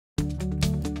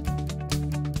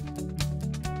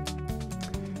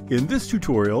In this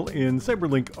tutorial in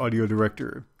CyberLink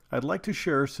AudioDirector, I'd like to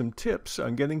share some tips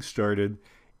on getting started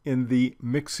in the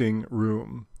mixing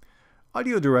room.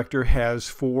 AudioDirector has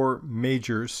 4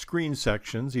 major screen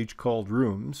sections, each called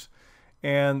rooms,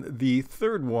 and the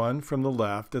third one from the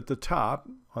left at the top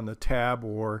on the tab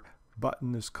or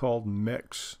button is called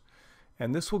Mix.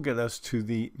 And this will get us to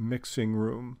the mixing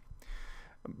room.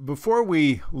 Before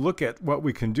we look at what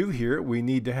we can do here, we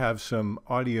need to have some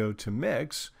audio to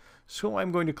mix. So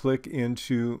I'm going to click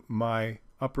into my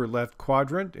upper left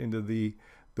quadrant, into the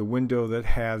window that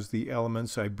has the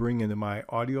elements I bring into my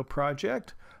audio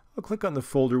project. I'll click on the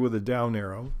folder with a down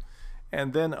arrow,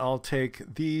 and then I'll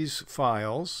take these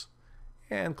files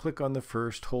and click on the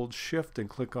first, hold Shift and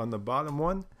click on the bottom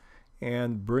one,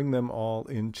 and bring them all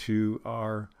into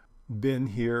our bin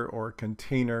here or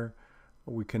container.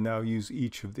 We can now use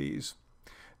each of these.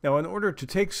 Now, in order to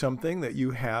take something that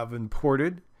you have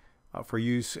imported for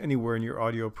use anywhere in your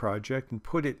audio project and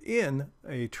put it in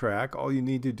a track, all you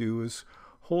need to do is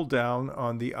hold down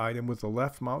on the item with the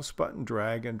left mouse button,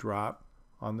 drag and drop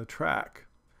on the track.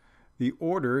 The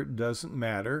order doesn't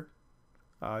matter.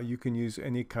 You can use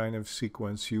any kind of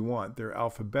sequence you want. They're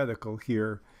alphabetical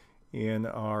here in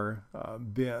our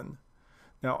bin.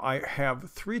 Now, I have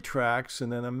 3 tracks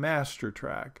and then a master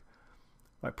track.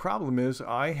 My problem is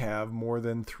I have more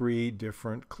than 3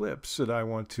 different clips that I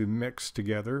want to mix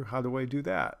together. How do I do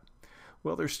that?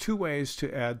 Well, there's 2 ways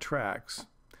to add tracks.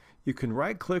 You can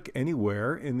right-click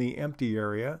anywhere in the empty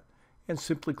area and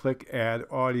simply click Add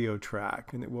Audio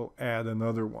Track, and it will add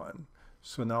another one.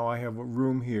 So now I have a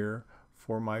room here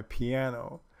for my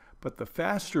piano. But the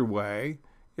faster way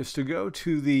is to go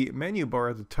to the menu bar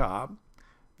at the top.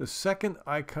 The second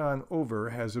icon over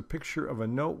has a picture of a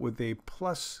note with a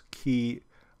plus key,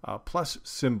 plus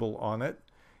symbol on it.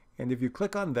 And if you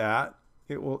click on that,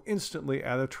 it will instantly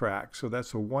add a track. So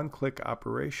that's a one-click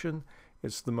operation.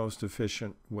 It's the most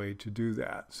efficient way to do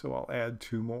that. So I'll add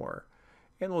 2 more.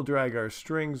 And we'll drag our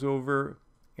strings over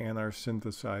and our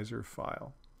synthesizer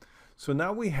file. So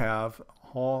now we have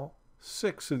all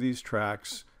 6 of these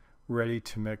tracks ready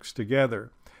to mix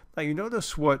together. Now you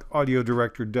notice what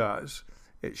AudioDirector does.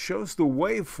 It shows the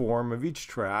waveform of each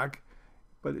track,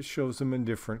 but it shows them in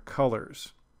different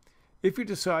colors. If you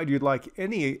decide you'd like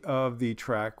any of the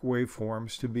track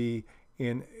waveforms to be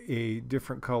in a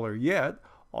different color yet,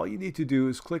 all you need to do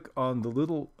is click on the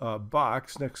little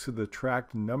box next to the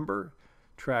track number,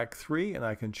 track 3, and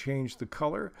I can change the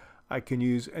color. I can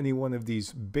use any one of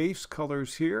these base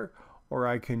colors here, or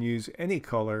I can use any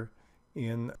color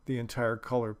in the entire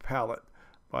color palette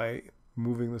by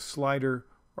moving the slider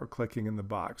or clicking in the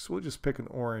box. We'll just pick an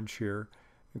orange here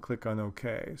and click on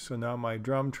OK. So now my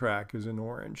drum track is in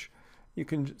orange. You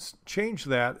can change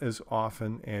that as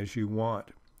often as you want.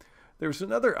 There's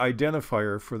another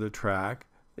identifier for the track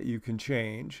that you can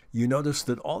change. You notice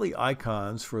that all the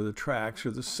icons for the tracks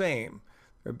are the same.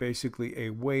 They're basically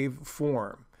a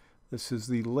waveform. This is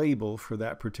the label for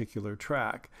that particular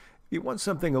track. If you want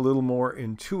something a little more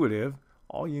intuitive,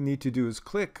 all you need to do is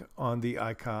click on the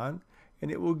icon and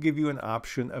it will give you an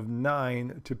option of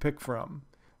 9 to pick from.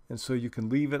 And so you can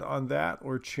leave it on that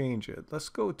or change it. Let's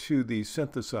go to the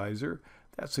synthesizer.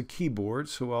 That's a keyboard,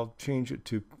 so I'll change it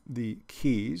to the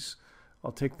keys.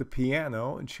 I'll take the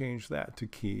piano and change that to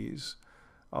keys.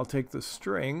 I'll take the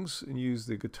strings and use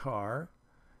the guitar.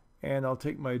 And I'll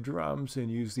take my drums and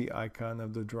use the icon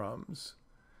of the drums.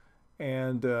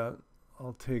 And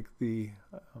I'll take the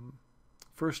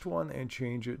first one and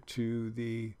change it to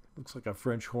the, looks like a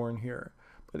French horn here.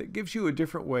 But it gives you a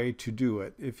different way to do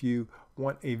it if you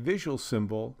want a visual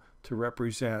symbol to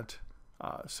represent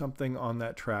something on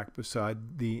that track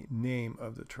beside the name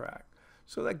of the track.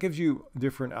 So that gives you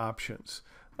different options.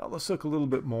 Now let's look a little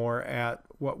bit more at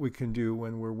what we can do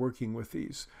when we're working with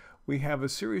these. We have a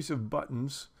series of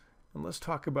buttons, and let's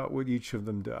talk about what each of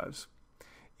them does.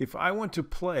 If I want to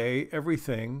play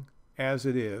everything as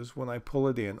it is when I pull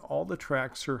it in, all the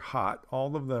tracks are hot,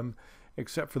 all of them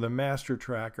except for the master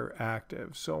track are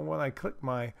active. So when I click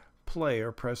my play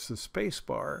or press the space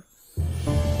bar,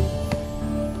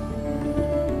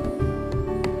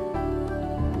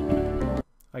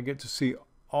 I get to see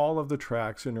all of the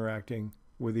tracks interacting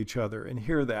with each other and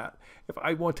hear that. If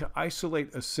I want to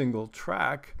isolate a single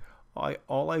track,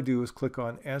 all I do is click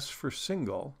on S for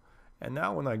single, and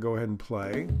now when I go ahead and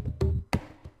play,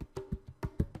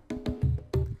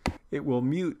 it will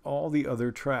mute all the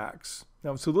other tracks.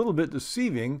 Now it's a little bit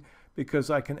deceiving because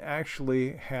I can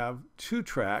actually have 2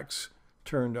 tracks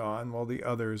turned on while the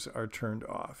others are turned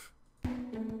off.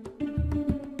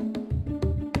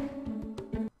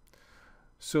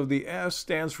 So the S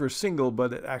stands for single,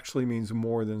 but it actually means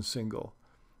more than single.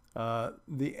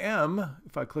 The M,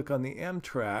 if I click on the M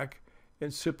track,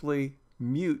 it simply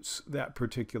mutes that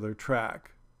particular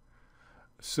track.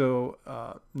 So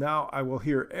now I will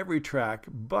hear every track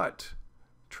but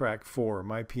track 4,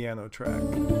 my piano track.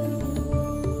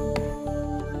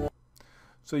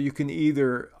 So you can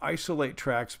either isolate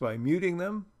tracks by muting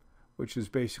them, which is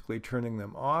basically turning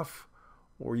them off,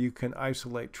 or you can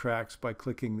isolate tracks by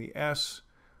clicking the S,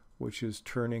 which is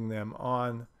turning them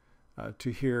on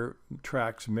to hear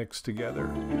tracks mixed together.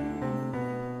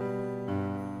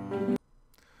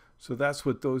 So that's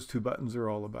what those two buttons are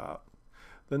all about.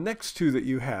 The next two that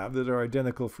you have that are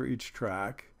identical for each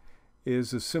track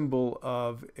is a symbol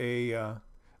of a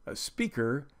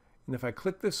speaker. And if I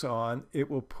click this on, it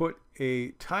will put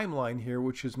a timeline here,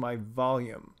 which is my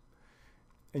volume.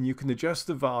 And you can adjust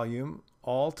the volume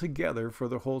all together for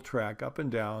the whole track up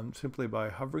and down simply by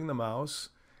hovering the mouse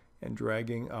and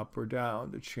dragging up or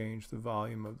down to change the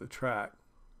volume of the track.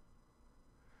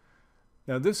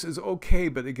 Now this is okay,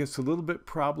 but it gets a little bit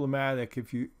problematic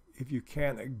if you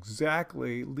can't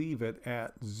exactly leave it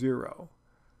at 0.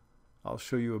 I'll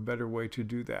show you a better way to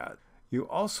do that. You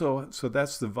also, so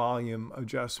that's the volume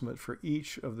adjustment for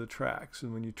each of the tracks,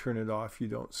 and when you turn it off you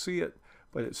don't see it,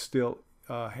 but it still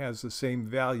has the same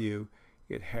value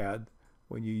it had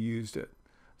when you used it.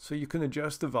 So you can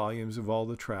adjust the volumes of all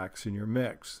the tracks in your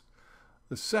mix.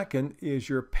 The second is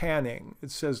your panning.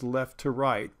 It says left to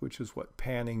right, which is what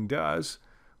panning does.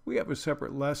 We have a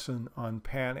separate lesson on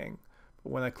panning.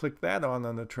 But when I click that on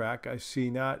the track, I see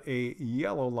not a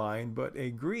yellow line, but a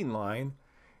green line,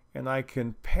 and I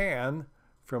can pan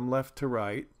from left to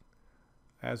right.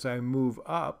 As I move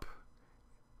up,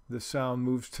 the sound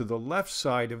moves to the left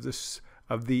side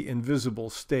of the invisible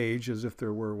stage, as if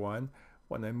there were one.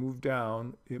 When I move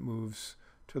down, it moves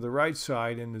to the right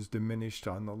side and is diminished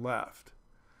on the left.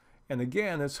 And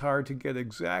again, it's hard to get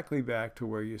exactly back to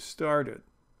where you started.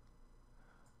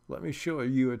 Let me show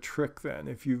you a trick then.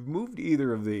 If you've moved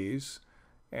either of these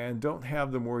and don't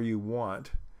have them where you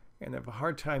want and have a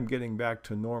hard time getting back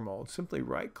to normal, simply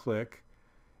right-click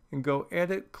and go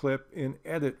Edit Clip in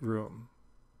Edit Room.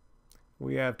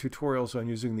 We have tutorials on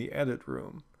using the Edit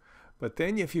Room. But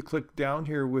then if you click down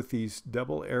here with these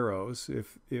double arrows,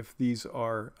 if these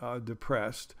are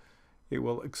depressed, it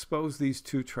will expose these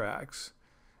two tracks.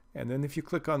 And then if you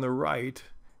click on the right,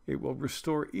 it will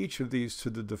restore each of these to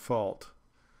the default.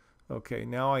 Okay,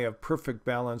 now I have perfect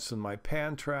balance in my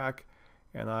pan track,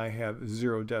 and I have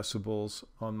 0 decibels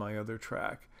on my other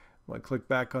track. When I click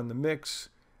back on the mix,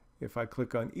 if I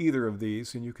click on either of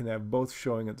these, and you can have both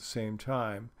showing at the same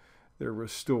time, they're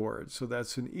restored. So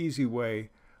that's an easy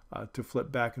way to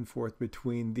flip back and forth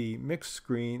between the mix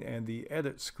screen and the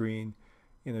edit screen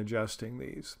in adjusting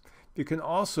these. You can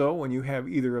also, when you have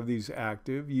either of these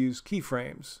active, use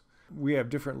keyframes. We have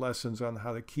different lessons on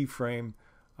how to keyframe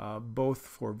both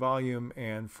for volume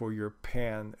and for your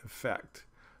pan effect.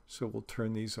 So we'll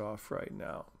turn these off right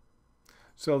now.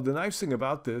 So the nice thing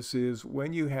about this is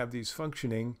when you have these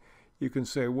functioning, you can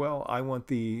say, well, I want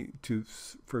to,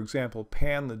 for example,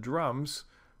 pan the drums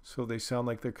so they sound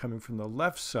like they're coming from the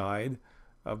left side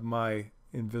of my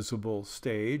invisible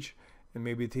stage. And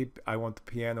maybe I want the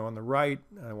piano on the right,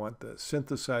 I want the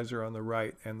synthesizer on the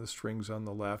right, and the strings on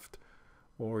the left.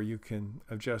 Or you can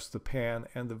adjust the pan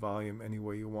and the volume any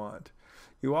way you want.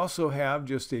 You also have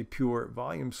just a pure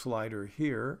volume slider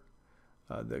here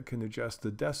that can adjust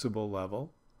the decibel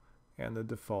level, and the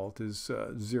default is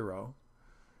 0.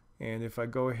 And if I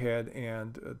go ahead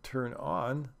and turn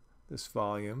on this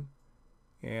volume,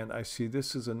 and I see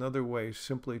this is another way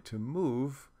simply to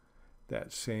move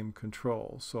that same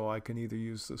control. So I can either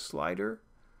use the slider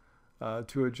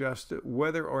to adjust it,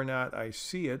 whether or not I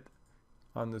see it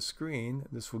on the screen.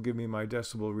 This will give me my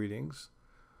decibel readings.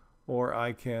 Or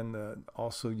I can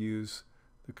also use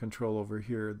the control over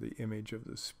here, the image of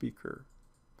the speaker.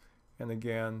 And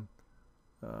again,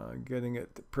 getting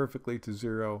it perfectly to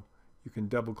 0, you can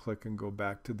double click and go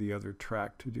back to the other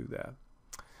track to do that.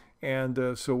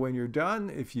 And so when you're done,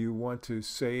 if you want to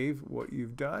save what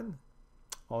you've done,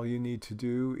 all you need to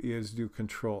do is do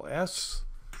Control S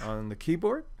on the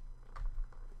keyboard,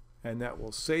 and that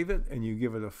will save it, and you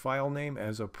give it a file name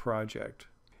as a project.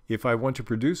 If I want to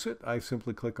produce it, I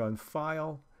simply click on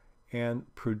File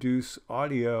and Produce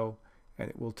Audio, and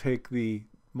it will take the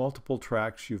multiple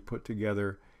tracks you've put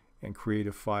together and create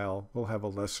a file. We'll have a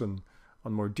lesson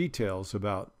on more details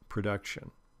about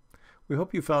production. We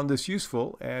hope you found this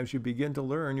useful as you begin to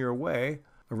learn your way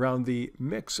around the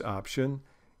mix option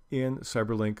in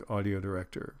CyberLink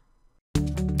AudioDirector.